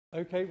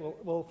Okay,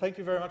 well, thank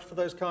you very much for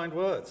those kind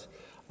words.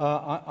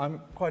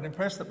 I'm quite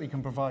impressed that we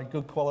can provide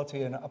good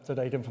quality and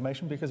up-to-date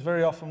information, because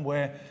very often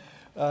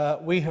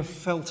we have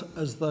felt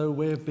as though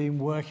we've been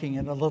working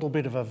in a little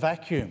bit of a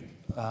vacuum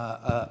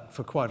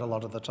for quite a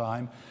lot of the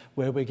time,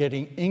 where we're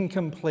getting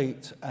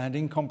incomplete and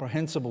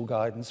incomprehensible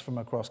guidance from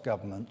across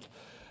government.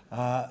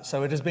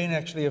 So it has been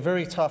actually a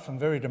very tough and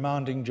very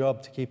demanding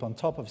job to keep on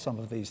top of some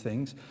of these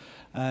things.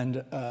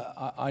 And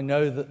I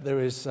know that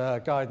there is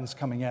guidance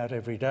coming out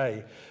every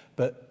day,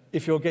 but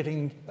if you're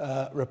getting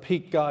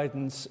repeat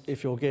guidance,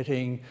 if you're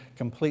getting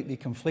completely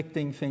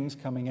conflicting things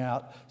coming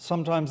out,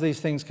 sometimes these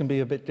things can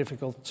be a bit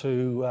difficult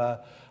to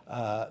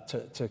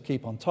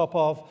keep on top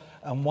of.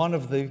 And one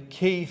of the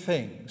key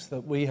things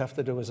that we have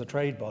to do as a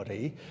trade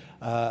body,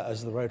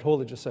 as the Road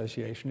Haulage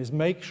Association, is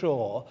make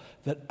sure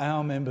that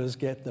our members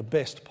get the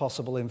best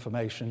possible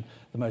information,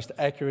 the most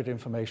accurate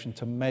information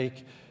to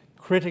make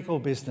critical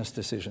business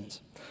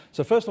decisions.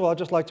 So first of all, I'd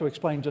just like to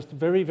explain just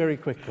very, very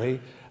quickly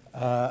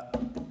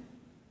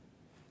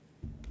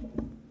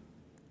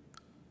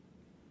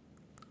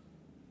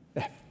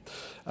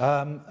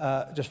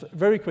just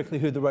very quickly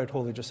who the Road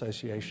Haulage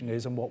Association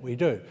is and what we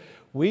do.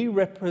 We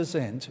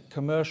represent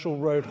commercial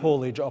road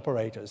haulage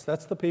operators.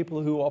 That's the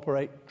people who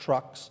operate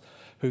trucks,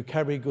 who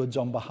carry goods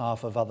on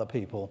behalf of other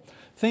people.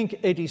 Think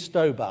Eddie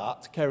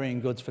Stobart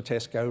carrying goods for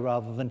Tesco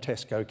rather than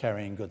Tesco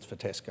carrying goods for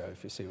Tesco,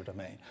 if you see what I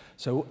mean.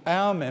 So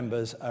our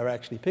members are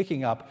actually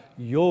picking up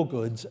your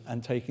goods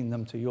and taking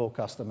them to your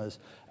customers.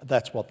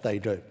 That's what they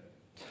do.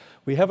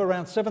 We have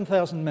around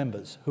 7,000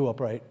 members who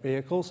operate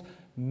vehicles.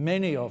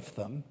 Many of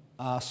them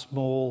are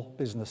small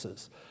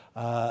businesses.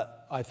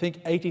 I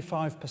think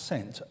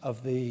 85%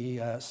 of the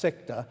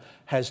sector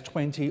has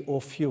 20 or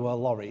fewer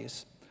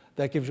lorries.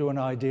 That gives you an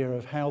idea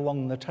of how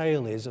long the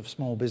tail is of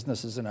small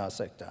businesses in our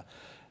sector.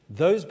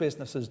 Those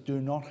businesses do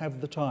not have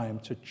the time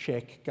to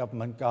check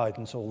government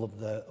guidance all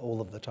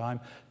of the time.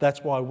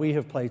 That's why we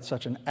have played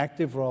such an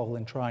active role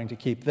in trying to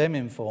keep them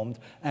informed,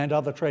 and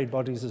other trade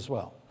bodies as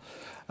well.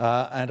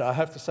 And I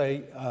have to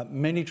say,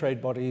 many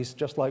trade bodies,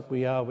 just like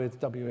we are with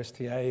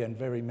WSTA and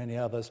very many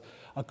others,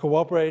 are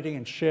cooperating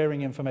and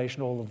sharing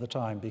information all of the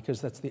time,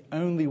 because that's the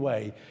only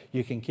way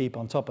you can keep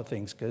on top of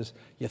things, because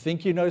you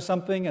think you know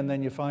something and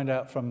then you find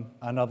out from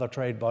another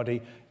trade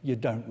body you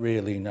don't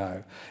really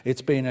know.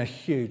 It's been a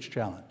huge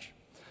challenge.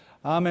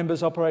 Our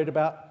members operate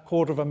about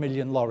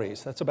 250,000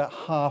 lorries. That's about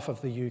half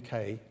of the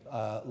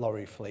UK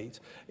lorry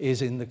fleet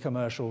is in the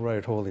commercial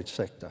road haulage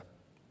sector.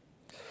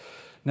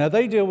 Now,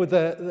 they deal with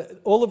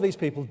all of these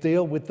people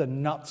deal with the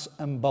nuts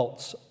and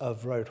bolts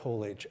of road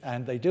haulage,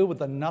 and they deal with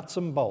the nuts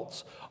and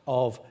bolts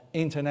of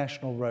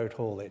international road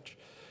haulage.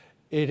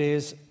 It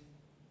is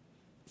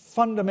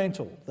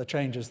fundamental, the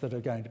changes that are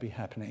going to be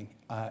happening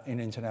in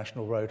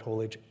international road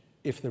haulage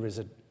if there is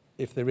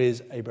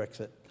a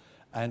Brexit.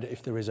 And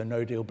if there is a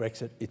no-deal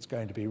Brexit, it's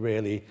going to be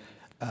really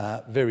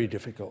very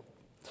difficult.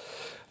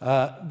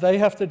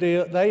 They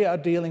are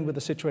dealing with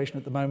the situation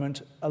at the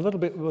moment, a little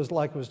bit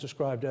like was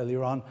described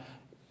earlier on.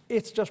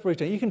 It's just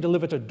routine. You can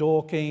deliver to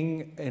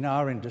Dorking, in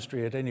our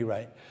industry at any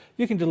rate.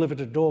 You can deliver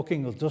to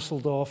Dorking or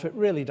Dusseldorf. It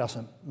really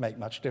doesn't make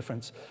much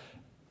difference.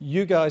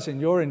 You guys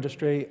in your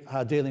industry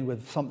are dealing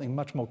with something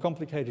much more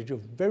complicated. You're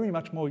very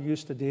much more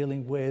used to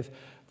dealing with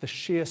the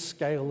sheer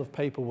scale of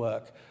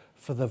paperwork.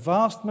 For the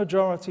vast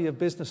majority of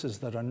businesses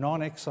that are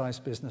non-excise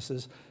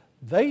businesses,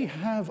 they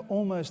have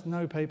almost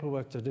no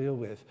paperwork to deal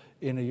with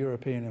in a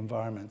European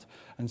environment.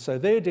 And so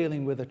they're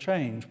dealing with a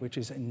change which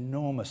is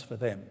enormous for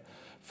them.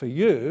 For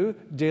you,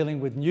 dealing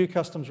with new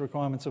customs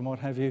requirements and what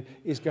have you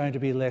is going to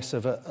be less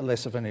of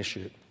an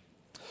issue.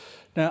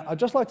 Now, I'd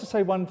just like to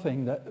say one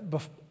thing, that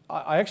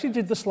I actually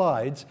did the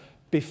slides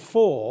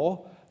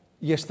before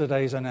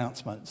yesterday's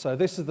announcement. So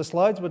the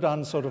slides were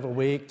done sort of a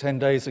week, 10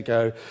 days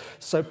ago.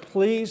 So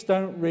please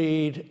don't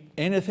read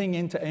anything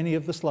into any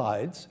of the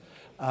slides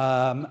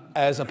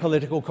as a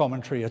political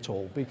commentary at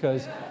all,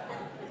 because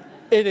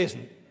it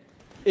isn't.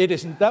 It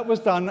isn't. That was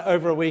done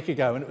over a week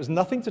ago, and it was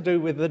nothing to do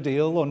with the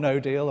deal or no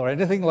deal or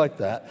anything like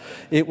that.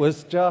 It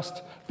was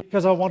just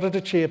because I wanted to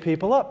cheer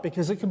people up,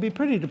 because it can be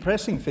pretty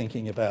depressing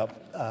thinking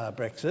about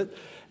Brexit.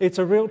 It's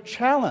a real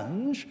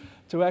challenge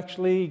to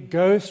actually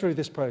go through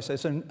this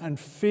process and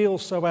feel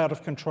so out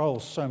of control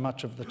so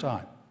much of the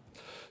time.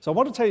 So I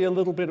want to tell you a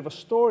little bit of a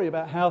story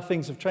about how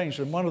things have changed,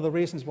 and one of the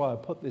reasons why I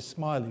put this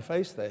smiley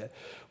face there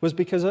was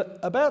because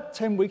about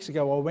 10 weeks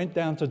ago I went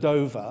down to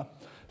Dover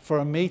for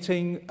a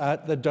meeting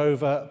at the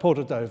Port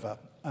of Dover,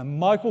 and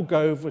Michael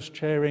Gove was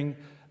chairing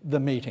the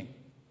meeting.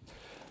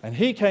 And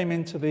he came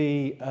into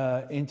the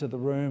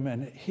room,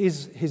 and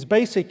his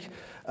basic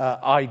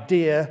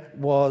idea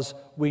was,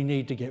 we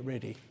need to get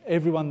ready.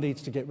 Everyone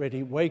needs to get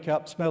ready. Wake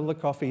up, smell the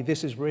coffee.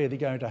 This is really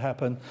going to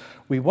happen.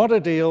 We want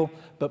a deal,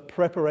 but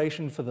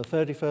preparation for the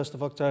 31st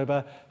of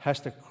October has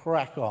to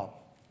crack on.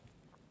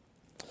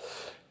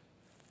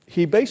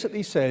 He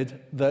basically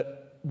said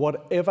that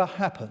whatever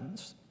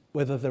happens,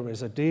 whether there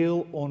is a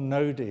deal or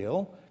no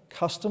deal,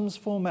 customs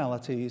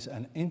formalities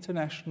and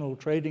international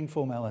trading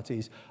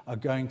formalities are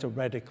going to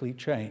radically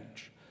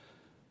change.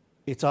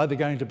 It's either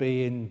going to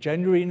be in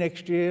January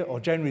next year or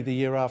January the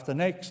year after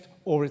next,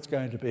 or it's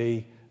going to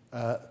be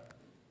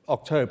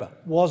October,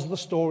 was the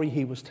story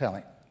he was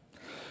telling.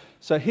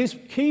 So his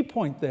key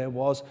point there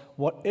was,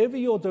 whatever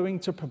you're doing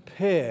to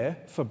prepare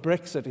for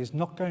Brexit is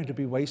not going to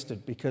be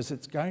wasted because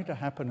it's going to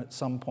happen at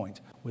some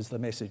point, was the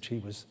message he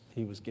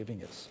was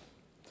giving us.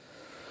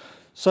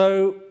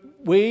 So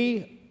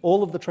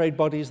all of the trade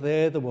bodies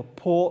there were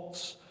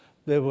ports,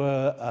 there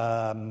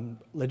were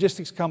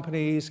logistics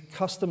companies,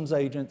 customs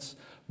agents,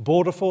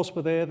 Border Force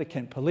were there, the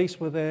Kent Police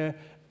were there,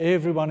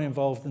 everyone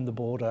involved in the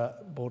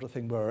border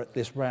thing were at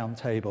this round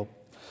table.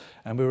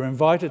 And we were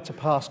invited to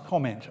pass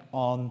comment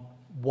on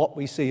what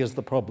we see as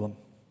the problem.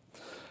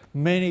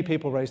 Many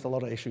people raised a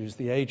lot of issues.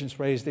 The agents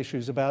raised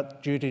issues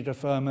about duty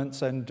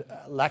deferments and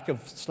lack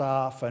of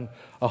staff and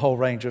a whole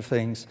range of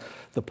things.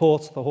 The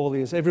ports, the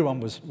hauliers, everyone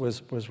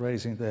was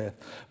raising there.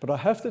 But I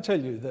have to tell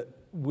you that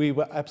we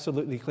were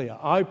absolutely clear.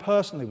 I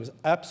personally was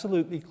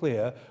absolutely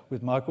clear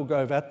with Michael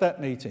Gove at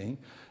that meeting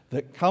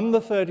that come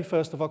the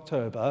 31st of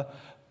October,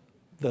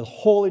 the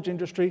haulage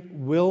industry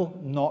will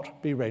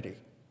not be ready.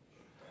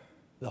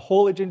 The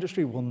haulage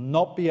industry will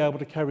not be able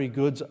to carry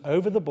goods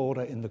over the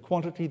border in the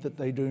quantity that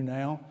they do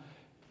now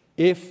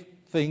if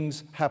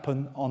things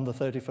happen on the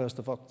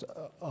 31st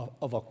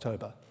of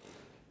October.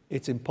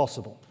 It's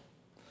impossible.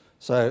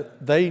 So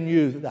they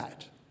knew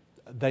that.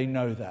 They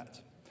know that.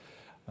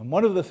 And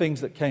one of the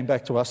things that came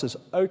back to us is,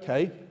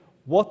 okay,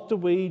 what do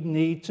we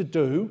need to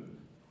do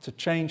to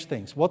change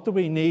things? What do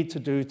we need to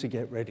do to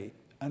get ready?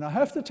 And I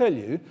have to tell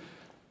you,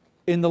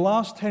 in the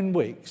last 10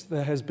 weeks,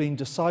 there has been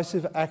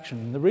decisive action.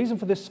 And the reason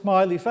for this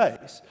smiley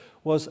face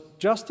was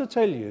just to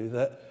tell you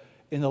that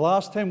in the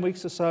last 10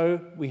 weeks or so,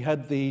 we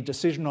had the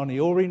decision on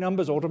EORI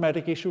numbers,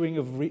 automatic issuing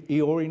of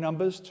EORI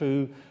numbers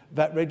to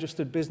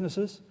VAT-registered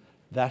businesses.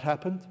 That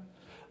happened.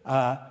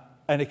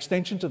 An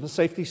extension to the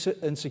safety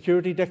and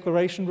security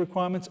declaration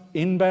requirements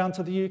inbound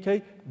to the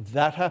UK.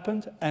 That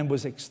happened and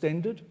was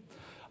extended.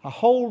 A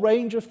whole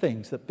range of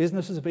things that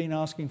businesses have been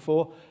asking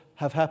for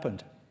have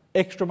happened.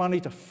 Extra money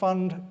to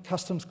fund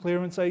customs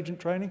clearance agent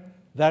training,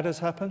 that has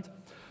happened.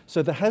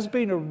 So there has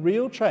been a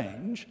real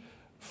change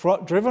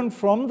driven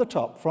from the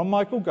top, from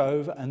Michael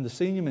Gove and the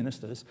senior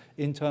ministers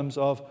in terms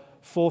of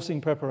forcing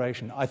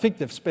preparation. I think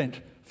they've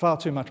spent far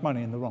too much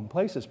money in the wrong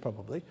places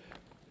probably,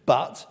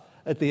 but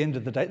at the end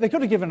of the day, they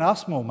could have given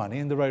us more money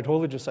in the Road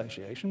Haulage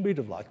Association. We'd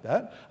have liked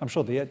that. I'm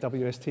sure the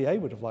WSTA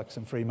would have liked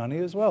some free money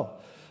as well.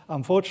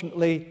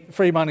 Unfortunately,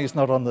 free money is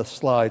not on the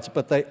slides,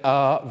 but they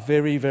are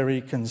very,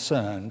 very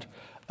concerned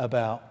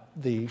about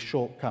the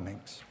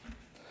shortcomings.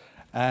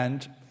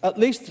 And at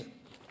least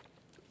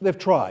they've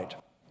tried.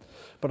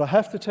 But I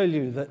have to tell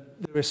you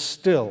that there is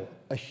still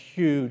a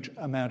huge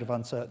amount of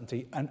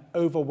uncertainty, an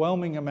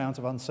overwhelming amount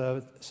of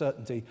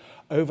uncertainty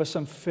over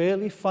some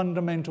fairly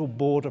fundamental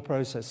border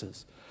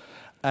processes.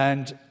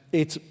 And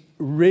it's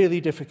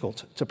really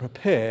difficult to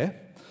prepare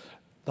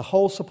the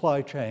whole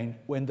supply chain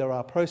when there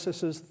are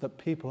processes that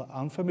people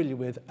are unfamiliar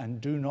with and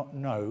do not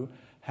know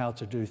how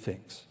to do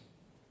things.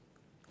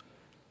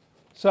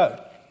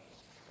 So,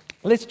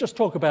 let's just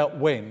talk about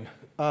when.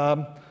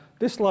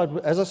 This slide,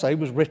 as I say,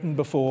 was written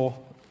before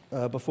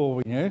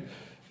we knew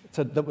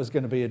that was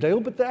going to be a deal,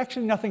 but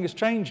actually nothing has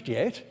changed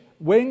yet.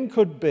 When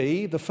could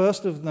be the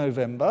 1st of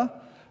November?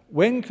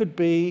 When could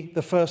be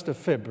the 1st of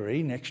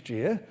February next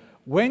year?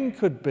 When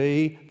could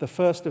be the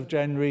 1st of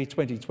January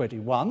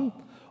 2021?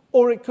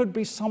 Or it could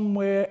be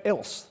somewhere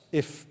else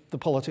if the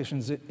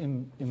politicians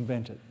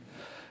invent it.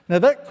 Now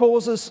that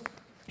causes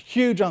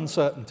huge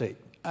uncertainty.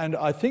 And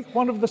I think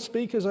one of the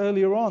speakers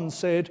earlier on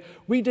said,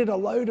 we did a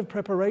load of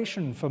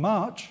preparation for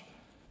March,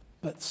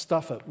 but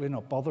stuff it, we're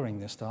not bothering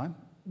this time.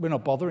 We're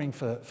not bothering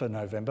for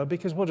November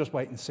because we'll just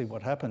wait and see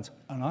what happens.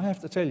 And I have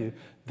to tell you,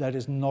 that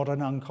is not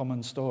an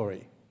uncommon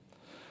story.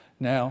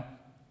 Now,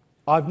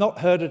 I've not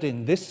heard it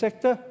in this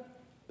sector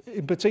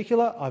in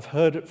particular. I've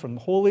heard it from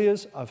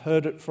hauliers. I've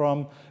heard it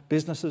from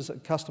businesses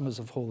and customers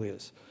of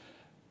hauliers.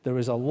 There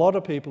is a lot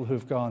of people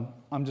who've gone,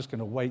 I'm just going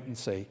to wait and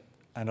see,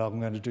 and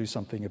I'm going to do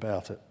something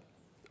about it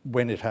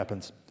when it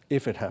happens,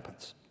 if it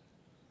happens.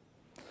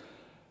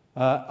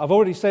 I've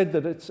already said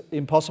that it's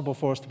impossible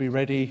for us to be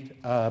ready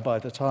by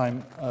the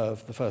time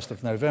of the 1st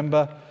of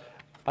November.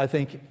 I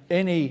think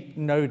any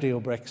no-deal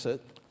Brexit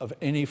of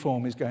any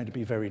form is going to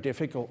be very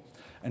difficult.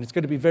 And it's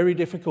going to be very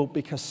difficult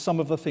because some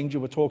of the things you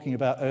were talking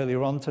about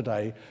earlier on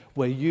today,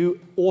 where you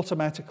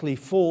automatically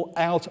fall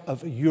out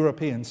of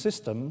European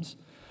systems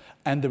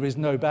and there is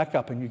no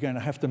backup and you're going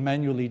to have to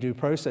manually do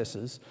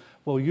processes,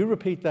 well, you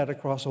repeat that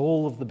across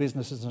all of the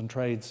businesses and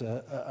trades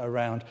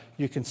around,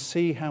 you can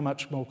see how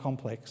much more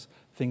complex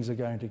things are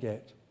going to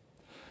get.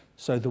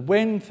 So the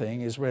when thing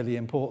is really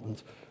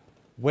important.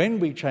 When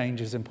we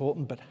change is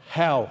important, but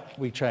how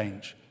we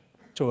change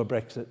to a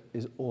Brexit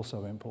is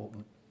also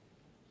important.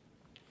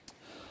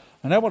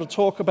 And I want to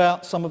talk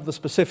about some of the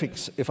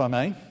specifics, if I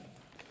may,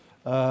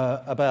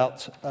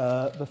 about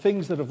the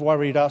things that have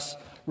worried us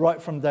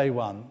right from day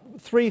one.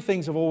 Three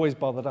things have always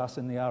bothered us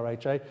in the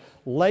RHA.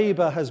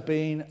 Labour has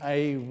been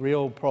a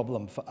real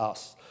problem for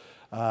us.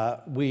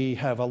 We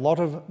have a lot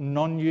of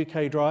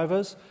non-UK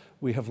drivers.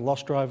 We have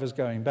lost drivers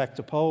going back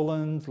to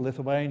Poland,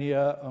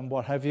 Lithuania, and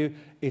what have you.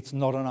 It's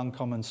not an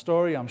uncommon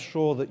story. I'm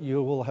sure that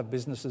you will have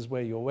businesses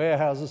where your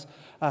warehouses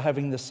are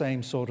having the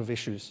same sort of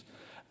issues.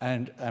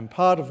 And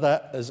part of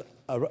that, as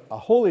a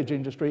haulage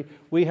industry,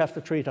 we have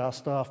to treat our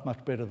staff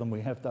much better than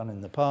we have done in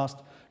the past.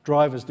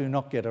 Drivers do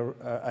not get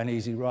an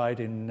easy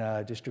ride in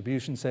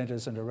distribution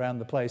centres and around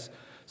the place.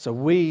 So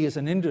we, as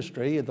an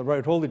industry, the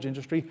road haulage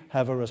industry,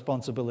 have a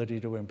responsibility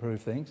to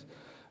improve things.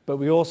 But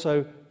we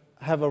also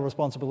have a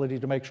responsibility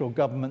to make sure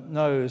government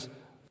knows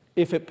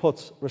if it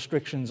puts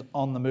restrictions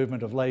on the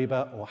movement of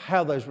labour, or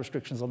how those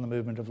restrictions on the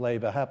movement of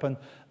labour happen,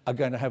 are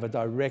going to have a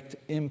direct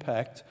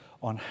impact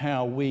on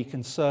how we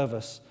can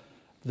service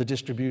the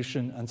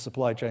distribution and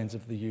supply chains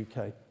of the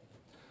UK.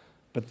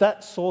 But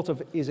that sort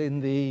of is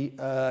in the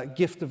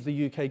gift of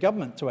the UK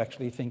government to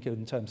actually think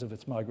in terms of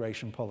its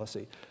migration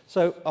policy.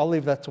 So I'll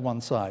leave that to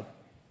one side.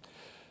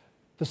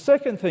 The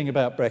second thing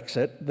about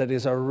Brexit that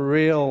is a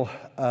real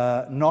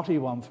knotty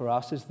one for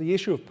us is the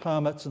issue of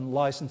permits and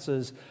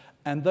licenses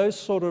and those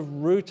sort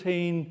of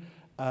routine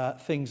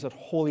things that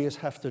hauliers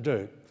have to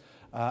do.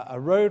 A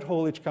road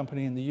haulage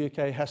company in the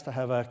UK has to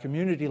have a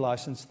community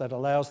license that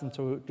allows them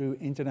to do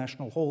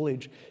international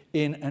haulage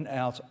in and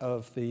out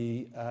of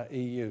the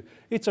EU.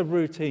 It's a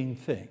routine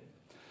thing.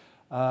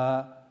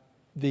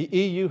 The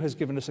EU has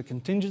given us a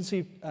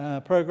contingency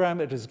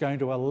program. It is going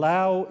to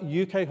allow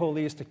UK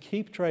hauliers to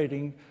keep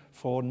trading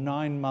for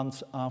 9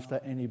 months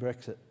after any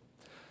Brexit.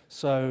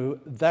 So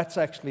that's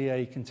actually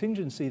a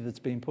contingency that's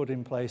been put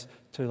in place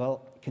to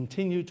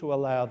continue to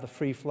allow the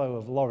free flow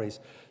of lorries.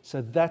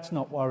 So that's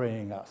not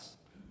worrying us.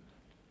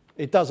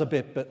 It does a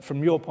bit, but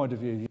from your point of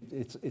view,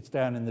 it's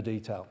down in the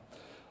detail.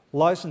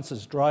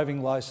 Licenses,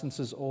 driving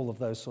licenses, all of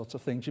those sorts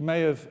of things. You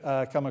may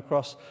have come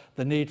across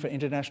the need for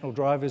international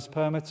driver's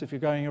permits if you're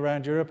going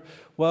around Europe.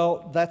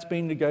 Well, that's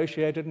been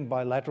negotiated and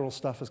bilateral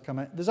stuff has come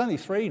out. There's only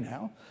 3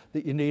 now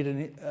that you need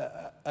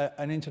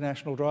an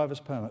international driver's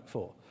permit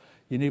for.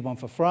 You need one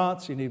for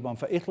France, you need one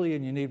for Italy,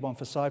 and you need one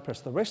for Cyprus.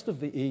 The rest of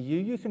the EU,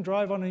 you can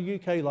drive on a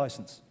UK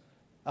license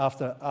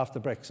after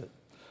Brexit.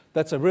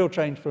 That's a real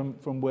change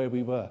from where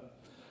we were.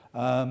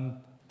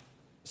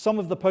 Some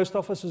of the post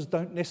offices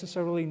don't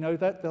necessarily know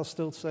that. They'll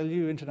still sell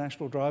you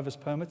international driver's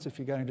permits if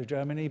you're going to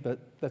Germany, but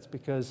that's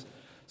because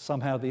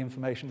somehow the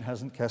information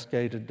hasn't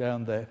cascaded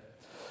down there.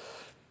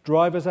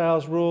 Driver's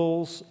hours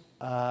rules,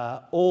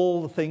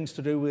 all the things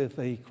to do with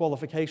the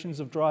qualifications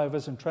of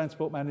drivers and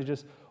transport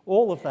managers,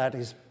 all of that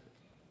is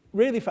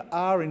really for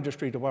our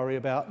industry to worry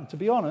about. And to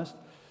be honest,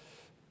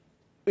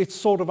 it's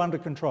sort of under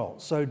control.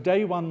 So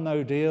day one,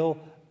 no deal.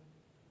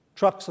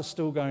 Trucks are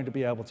still going to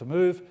be able to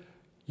move.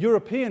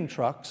 European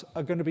trucks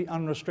are going to be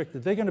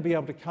unrestricted. They're going to be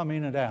able to come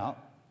in and out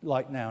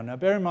like now. Now,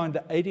 bear in mind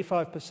that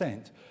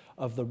 85%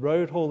 of the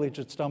road haulage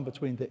that's done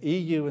between the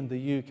EU and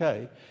the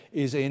UK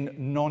is in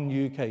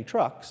non-UK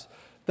trucks.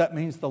 That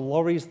means the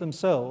lorries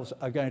themselves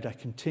are going to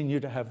continue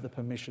to have the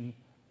permission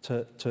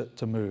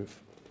to move.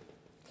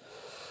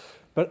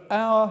 But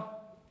our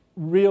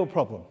real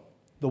problem,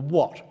 the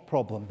what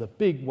problem, the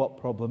big what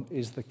problem,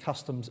 is the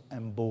customs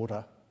and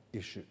border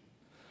issue.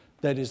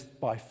 That is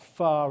by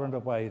far and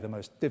away the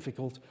most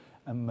difficult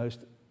and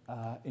most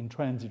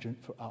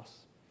intransigent for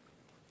us.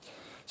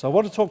 So I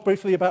want to talk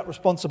briefly about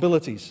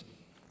responsibilities.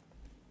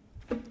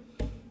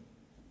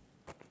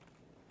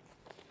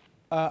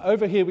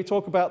 Over here we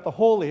talk about the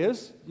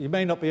hauliers. You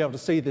may not be able to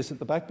see this at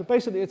the back, but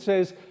basically it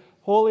says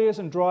hauliers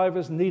and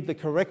drivers need the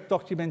correct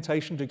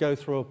documentation to go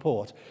through a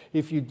port.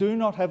 If you do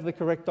not have the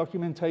correct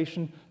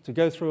documentation to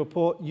go through a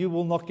port, you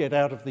will not get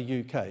out of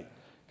the UK.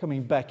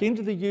 Coming back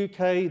into the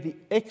UK, the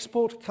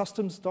export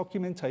customs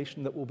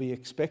documentation that will be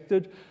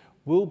expected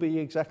will be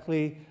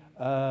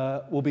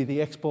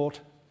the export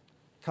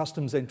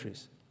customs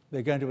entries.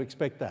 They're going to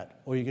expect that,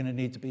 or you're going to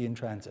need to be in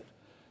transit.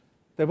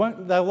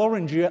 They'll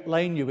orange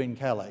lane you in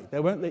Calais. They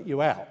won't let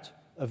you out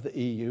of the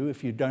EU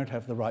if you don't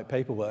have the right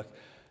paperwork.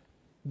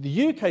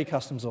 The UK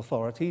customs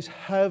authorities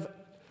have,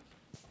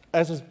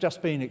 as has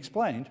just been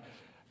explained,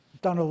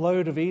 done a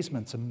load of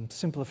easements and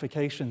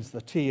simplifications,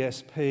 the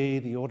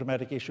TSP, the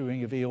automatic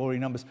issuing of EORI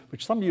numbers,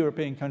 which some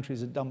European countries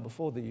had done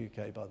before the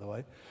UK, by the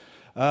way.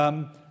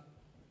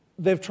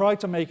 They've tried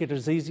to make it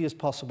as easy as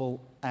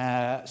possible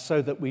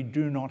so that we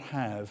do not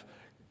have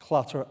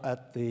clutter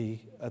at the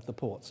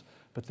ports.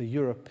 But the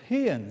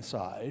European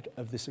side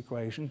of this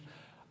equation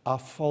are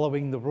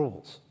following the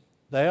rules.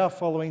 They are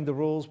following the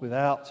rules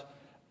without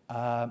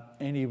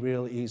any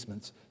real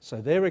easements. So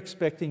they're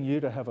expecting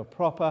you to have a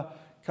proper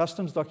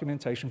customs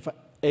documentation for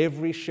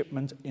every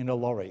shipment in a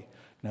lorry.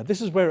 Now,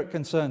 this is where it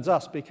concerns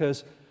us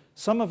because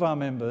some of our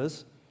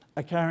members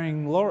are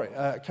carrying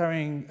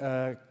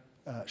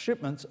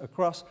shipments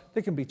across.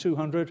 There can be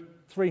 200,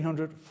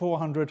 300,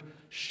 400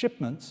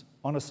 shipments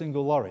on a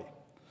single lorry.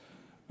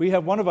 We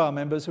have one of our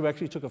members who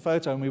actually took a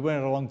photo, and we were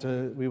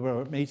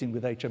at a meeting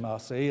with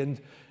HMRC,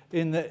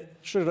 and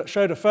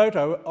showed a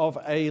photo of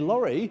a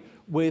lorry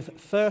with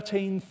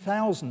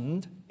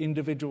 13,000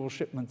 individual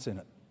shipments in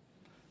it.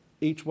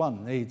 Each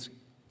one needs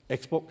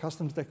export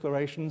customs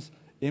declarations,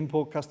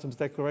 import customs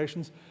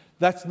declarations.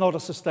 That's not a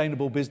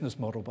sustainable business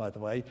model, by the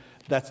way.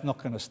 That's not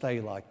going to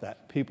stay like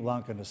that. People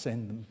aren't going to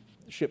send them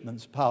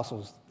shipments,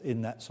 parcels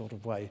in that sort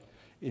of way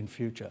in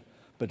future.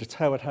 But it's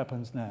how it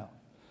happens now.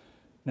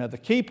 Now, the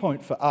key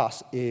point for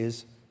us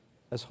is,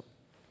 as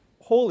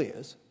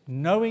hauliers,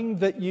 knowing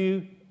that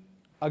you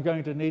are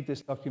going to need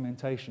this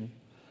documentation,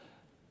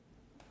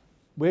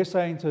 we're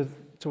saying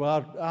to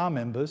our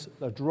members,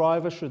 a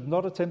driver should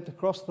not attempt to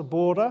cross the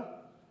border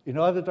in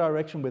either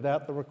direction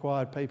without the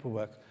required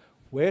paperwork.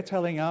 We're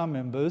telling our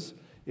members,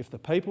 if the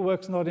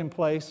paperwork's not in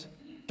place,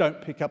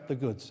 don't pick up the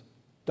goods,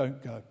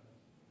 don't go.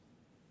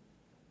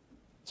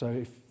 So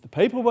if the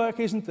paperwork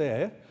isn't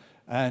there,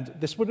 and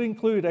this would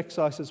include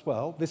excise as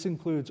well, this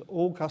includes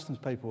all customs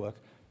paperwork,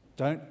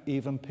 don't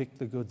even pick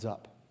the goods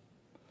up.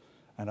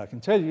 And I can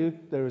tell you,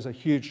 there is a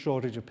huge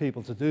shortage of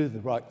people to do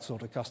the right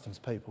sort of customs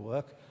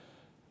paperwork.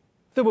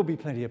 There will be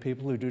plenty of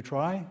people who do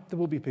try, there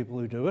will be people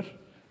who do it,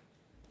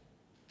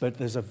 but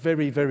there's a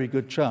very, very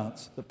good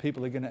chance that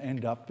people are going to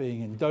end up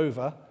being in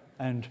Dover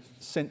and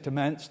sent to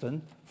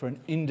Manston for an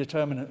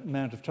indeterminate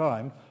amount of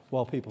time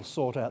while people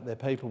sort out their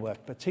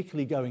paperwork,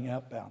 particularly going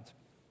outbound.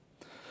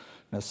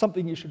 Now,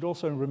 something you should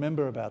also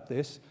remember about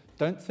this,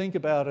 don't think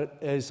about it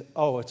as,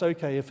 oh, it's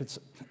okay if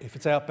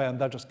it's outbound,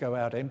 they'll just go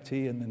out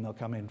empty and then they'll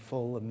come in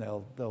full and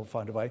they'll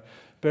find a way.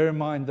 Bear in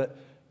mind that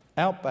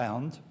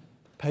outbound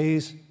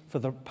pays for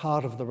the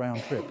part of the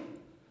round trip.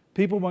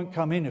 People won't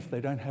come in if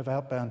they don't have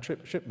outbound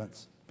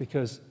shipments,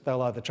 because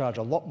they'll either charge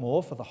a lot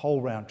more for the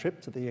whole round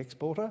trip to the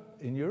exporter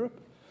in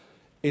Europe.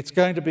 It's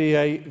going to be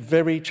a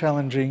very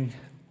challenging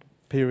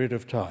period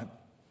of time.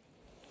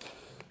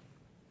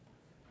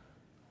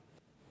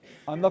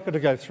 I'm not going to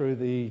go through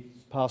the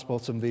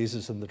passports and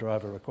visas and the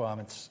driver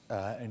requirements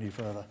any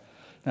further.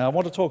 Now, I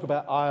want to talk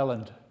about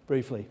Ireland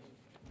briefly.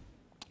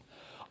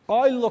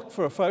 I looked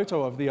for a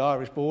photo of the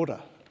Irish border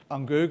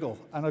on Google,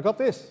 and I got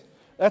this.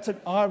 That's an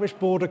Irish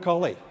border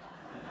collie.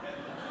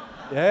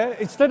 Yeah,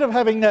 instead of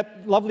having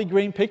that lovely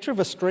green picture of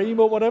a stream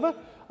or whatever,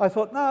 I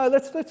thought, no,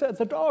 it's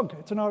a dog.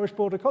 It's an Irish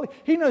border collie.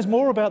 He knows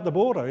more about the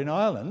border in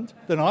Ireland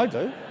than I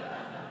do.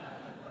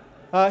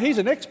 He's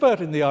an expert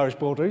in the Irish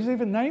border. He's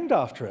even named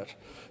after it.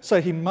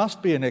 So he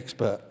must be an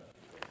expert.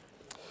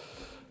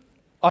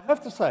 I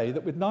have to say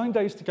that with 9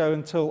 days to go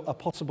until a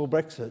possible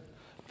Brexit,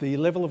 the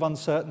level of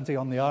uncertainty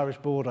on the Irish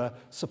border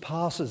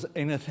surpasses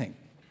anything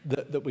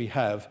that we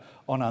have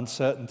on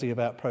uncertainty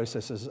about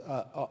processes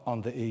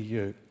on the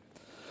EU.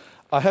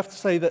 I have to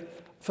say that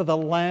for the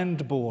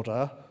land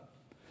border,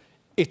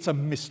 it's a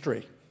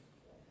mystery.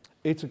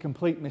 It's a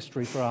complete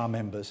mystery for our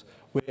members.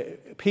 We're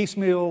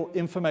piecemeal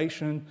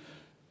information,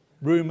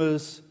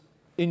 rumours,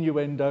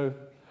 innuendo.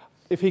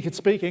 If he could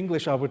speak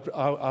English, I would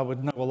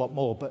know a lot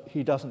more, but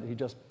he doesn't. He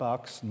just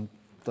barks and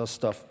does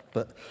stuff.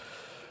 But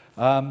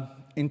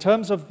in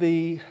terms of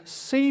the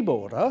sea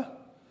border,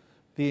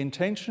 the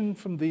intention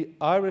from the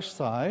Irish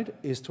side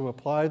is to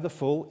apply the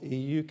full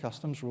EU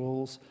customs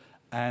rules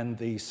and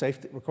the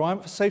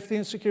requirement for safety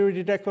and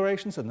security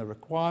declarations and the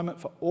requirement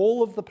for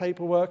all of the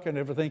paperwork and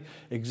everything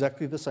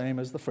exactly the same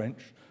as the French,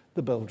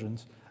 the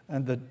Belgians,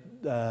 and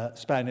the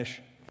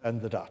Spanish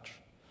and the Dutch.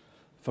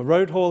 For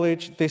road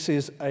haulage, this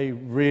is a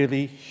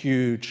really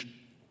huge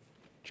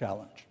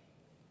challenge.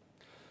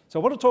 So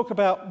I want to talk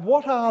about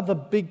what are the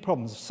big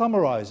problems,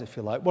 summarize if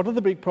you like, what are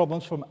the big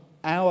problems from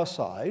our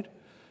side,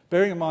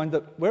 bearing in mind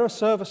that we're a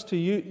service to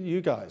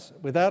you guys.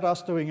 Without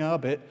us doing our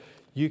bit,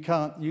 you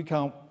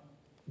can't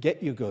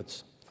get your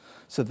goods.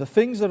 So the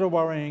things that are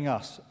worrying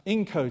us,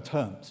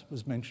 Incoterms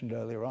was mentioned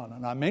earlier on,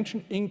 and I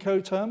mentioned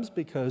Incoterms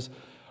because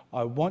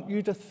I want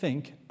you to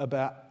think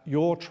about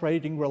your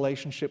trading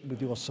relationship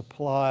with your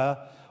supplier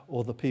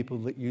or the people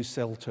that you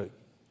sell to.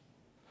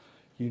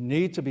 You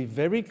need to be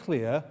very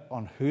clear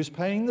on who's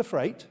paying the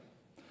freight,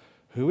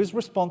 who is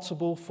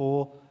responsible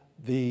for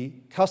the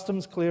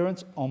customs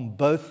clearance on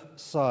both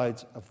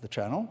sides of the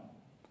channel,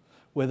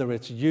 whether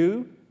it's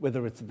you,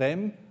 whether it's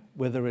them,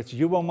 whether it's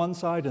you on one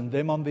side and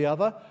them on the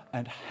other,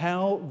 and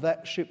how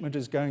that shipment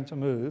is going to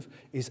move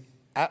is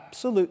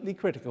absolutely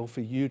critical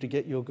for you to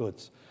get your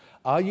goods.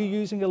 Are you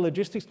using a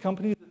logistics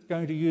company that's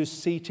going to use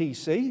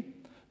CTC,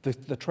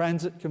 the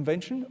Transit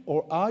Convention,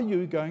 or are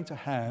you going to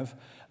have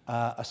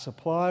a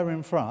supplier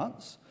in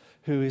France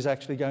who is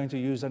actually going to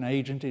use an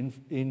agent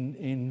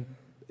in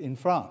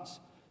France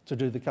to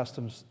do the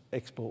customs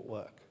export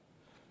work?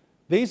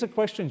 These are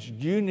questions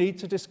you need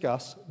to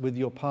discuss with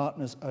your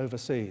partners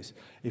overseas.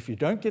 If you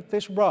don't get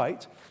this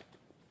right,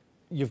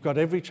 you've got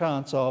every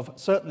chance of,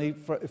 certainly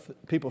if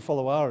people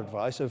follow our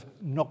advice, of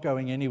not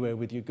going anywhere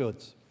with your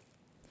goods.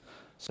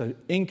 So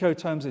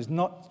Incoterms is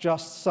not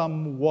just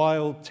some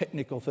wild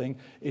technical thing,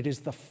 it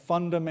is the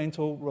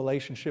fundamental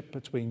relationship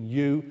between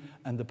you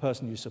and the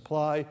person you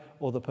supply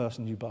or the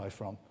person you buy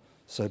from.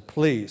 So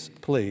please,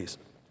 please,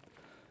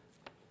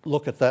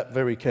 look at that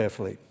very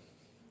carefully.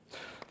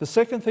 The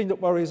second thing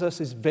that worries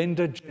us is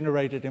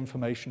vendor-generated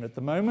information. At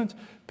the moment,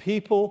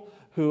 people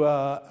who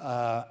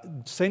are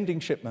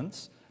sending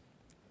shipments,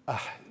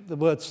 the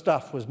word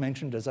stuff was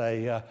mentioned as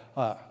a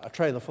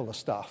trailer full of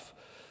stuff.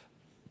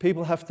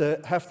 people have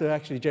to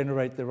actually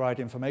generate the right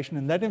information,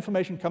 and that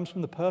information comes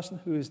from the person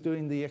who is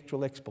doing the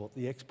actual export,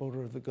 the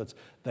exporter of the goods.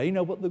 They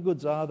know what the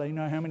goods are, they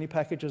know how many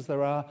packages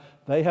there are,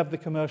 they have the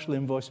commercial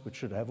invoice, which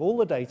should have all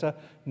the data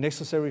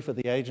necessary for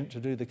the agent to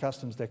do the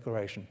customs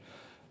declaration.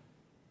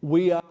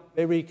 We are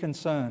very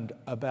concerned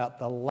about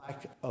the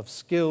lack of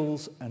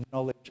skills and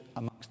knowledge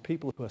amongst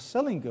people who are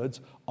selling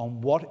goods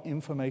on what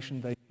information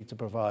they need to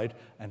provide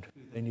and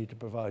who they need to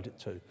provide it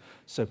to.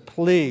 So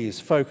please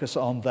focus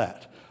on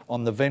that,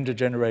 on the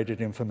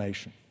vendor-generated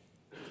information.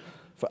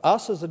 For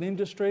us as an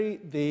industry,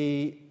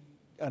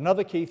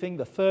 another key thing,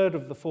 the third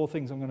of the four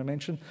things I'm going to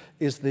mention,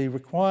 is the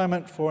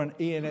requirement for an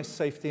ENS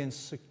safety and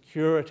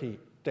security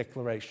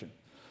declaration.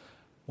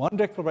 One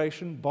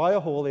declaration by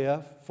a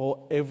haulier for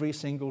every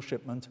single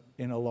shipment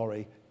in a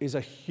lorry is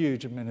a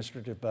huge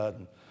administrative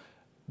burden.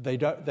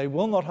 They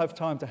will not have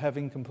time to have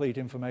incomplete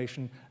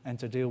information and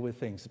to deal with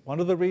things. One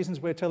of the reasons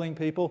we're telling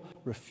people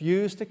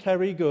refuse to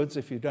carry goods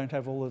if you don't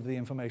have all of the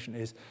information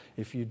is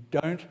if you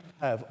don't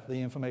have the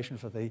information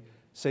for the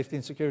safety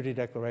and security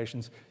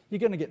declarations, you're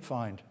going to get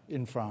fined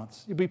in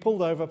France. You'll be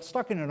pulled over,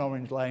 stuck in an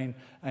orange lane,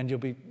 and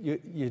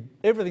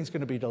everything's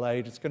going to be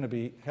delayed. It's going to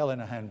be hell in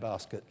a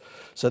handbasket.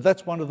 So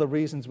that's one of the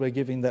reasons we're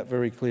giving that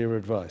very clear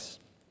advice.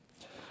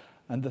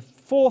 And the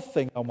fourth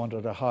thing I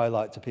wanted to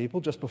highlight to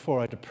people, just before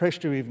I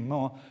depressed you even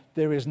more,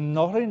 there is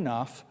not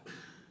enough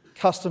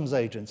customs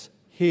agents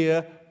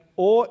here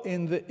or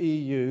in the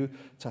EU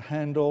to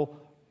handle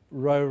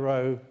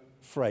ro-ro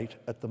freight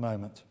at the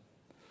moment.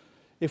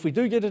 If we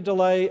do get a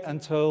delay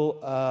until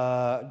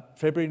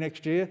February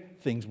next year,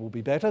 things will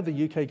be better.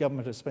 The UK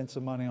government has spent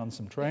some money on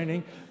some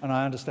training, and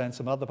I understand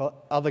some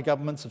other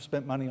governments have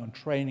spent money on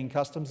training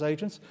customs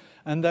agents,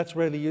 and that's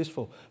really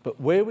useful.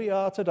 But where we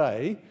are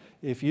today,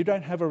 if you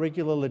don't have a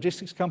regular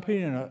logistics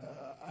company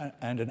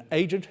and an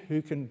agent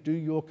who can do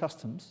your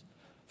customs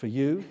for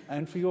you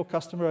and for your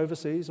customer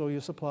overseas or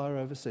your supplier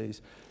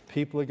overseas,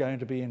 people are going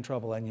to be in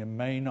trouble, and you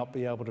may not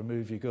be able to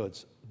move your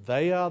goods.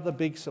 They are the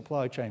big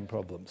supply chain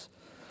problems.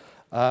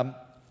 I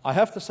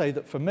have to say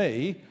that for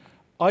me,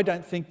 I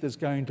don't think there's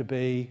going to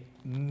be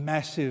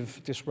massive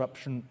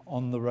disruption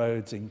on the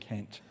roads in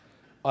Kent.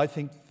 I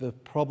think the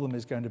problem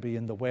is going to be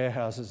in the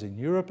warehouses in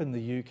Europe and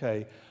the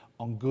UK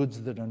on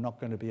goods that are not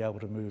going to be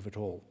able to move at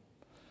all.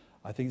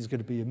 I think there's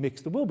going to be a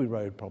mix. There will be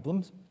road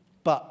problems,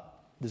 but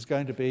there's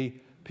going to be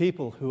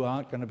people who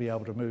aren't going to be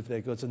able to move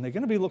their goods, and they're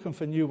going to be looking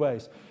for new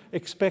ways.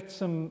 Expect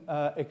some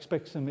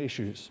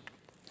issues.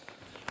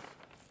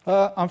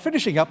 I'm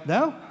finishing up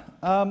now.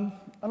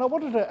 And I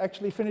wanted to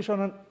actually finish on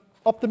an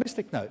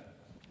optimistic note,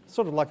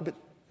 sort of like a bit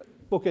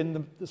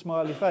bookend the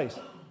smiley face.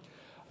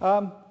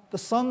 The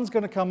sun's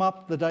going to come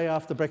up the day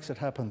after Brexit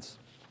happens.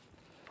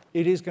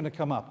 It is going to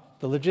come up.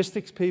 The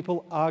logistics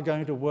people are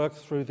going to work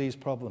through these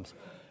problems.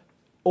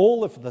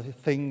 All of the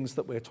things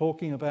that we're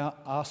talking about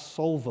are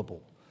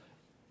solvable.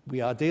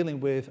 We are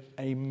dealing with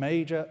a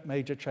major,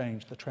 major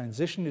change. The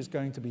transition is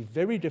going to be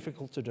very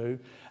difficult to do,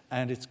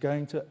 and it's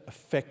going to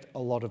affect a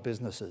lot of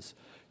businesses.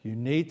 You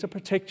need to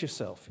protect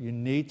yourself. You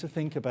need to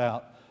think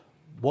about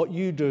what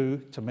you do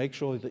to make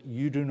sure that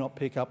you do not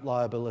pick up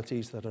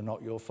liabilities that are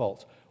not your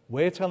fault.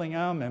 We're telling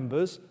our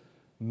members,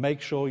 make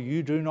sure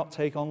you do not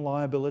take on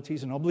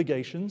liabilities and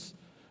obligations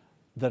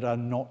that are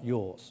not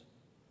yours.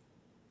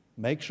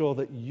 Make sure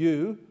that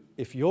you,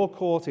 if you're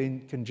caught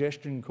in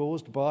congestion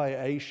caused by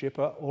a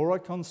shipper or a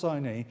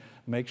consignee,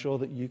 make sure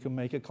that you can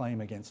make a claim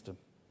against them.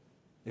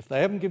 If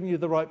they haven't given you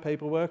the right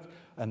paperwork,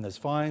 and there's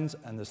fines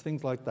and there's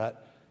things like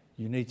that,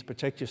 you need to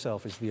protect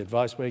yourself is the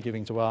advice we're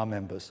giving to our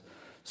members.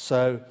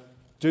 So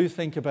do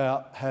think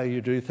about how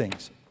you do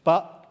things.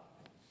 But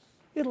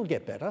it'll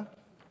get better.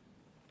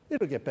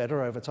 It'll get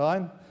better over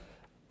time.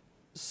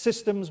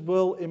 Systems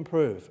will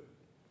improve.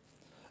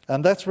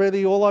 And that's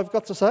really all I've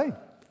got to say.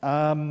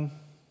 I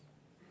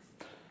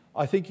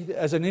think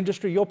as an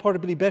industry, you're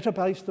probably better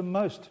placed than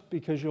most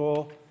because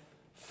you're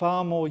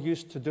far more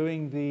used to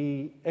doing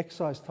the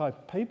excise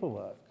type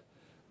paperwork,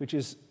 which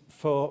is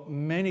for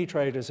many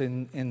traders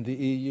in the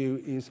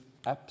EU is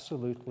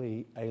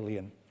absolutely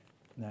alien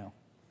now.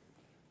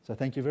 So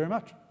thank you very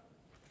much.